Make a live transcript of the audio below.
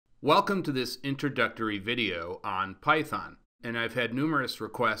Welcome to this introductory video on Python. And I've had numerous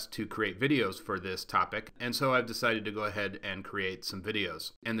requests to create videos for this topic, and so I've decided to go ahead and create some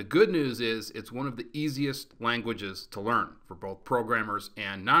videos. And the good news is it's one of the easiest languages to learn for both programmers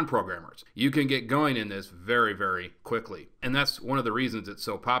and non-programmers. You can get going in this very, very quickly. And that's one of the reasons it's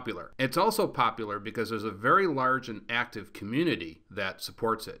so popular. It's also popular because there's a very large and active community that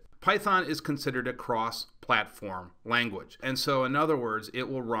supports it. Python is considered a cross-platform language. And so in other words, it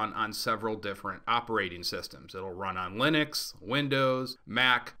will run on several different operating systems. It'll run on Linux, Windows,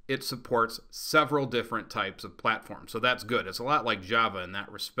 Mac. It supports several different types of platforms. So that's good. It's a lot like Java in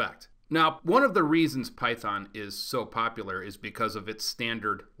that respect. Now, one of the reasons Python is so popular is because of its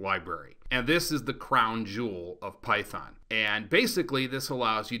standard library. And this is the crown jewel of Python. And basically, this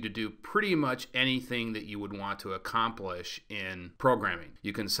allows you to do pretty much anything that you would want to accomplish in programming.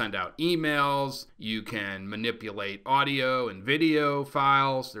 You can send out emails, you can manipulate audio and video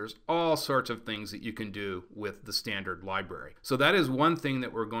files. There's all sorts of things that you can do with the standard library. So that is one thing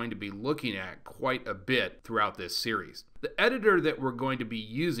that we're going to be looking at quite a bit throughout this series. The editor that we're going to be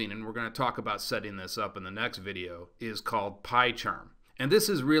using, and we're going to talk about setting this up in the next video, is called PyCharm. And this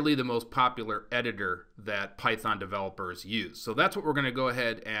is really the most popular editor that Python developers use. So that's what we're going to go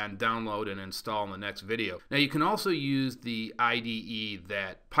ahead and download and install in the next video. Now you can also use the IDE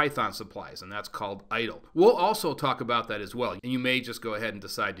that Python supplies, and that's called Idle. We'll also talk about that as well. And you may just go ahead and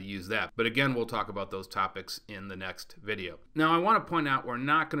decide to use that. But again, we'll talk about those topics in the next video. Now I want to point out we're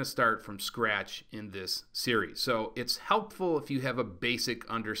not going to start from scratch in this series. So it's helpful if you have a basic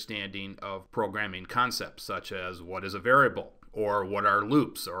understanding of programming concepts, such as what is a variable, or what are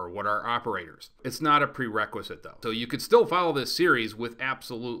loops, or what are operators. It's not a prerequisite though. So you could still follow this series with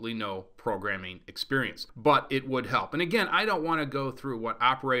absolutely no programming experience, but it would help. And again, I don't want to go through what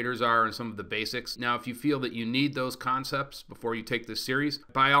operators are and some of the basics. Now, if you feel that you need those concepts before you take this series,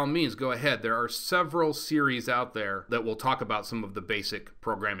 by all means, go ahead. There are several series out there that will talk about some of the basic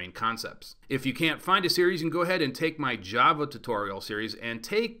programming concepts. If you can't find a series, you can go ahead and take my Java tutorial series and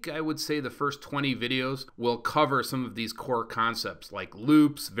take, I would say, the first 20 videos will cover some of these core concepts like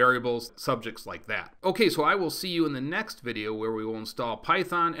loops, variables, subjects like that. Okay, so I will see you in the next video where we will install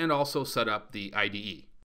Python and also set up the IDE.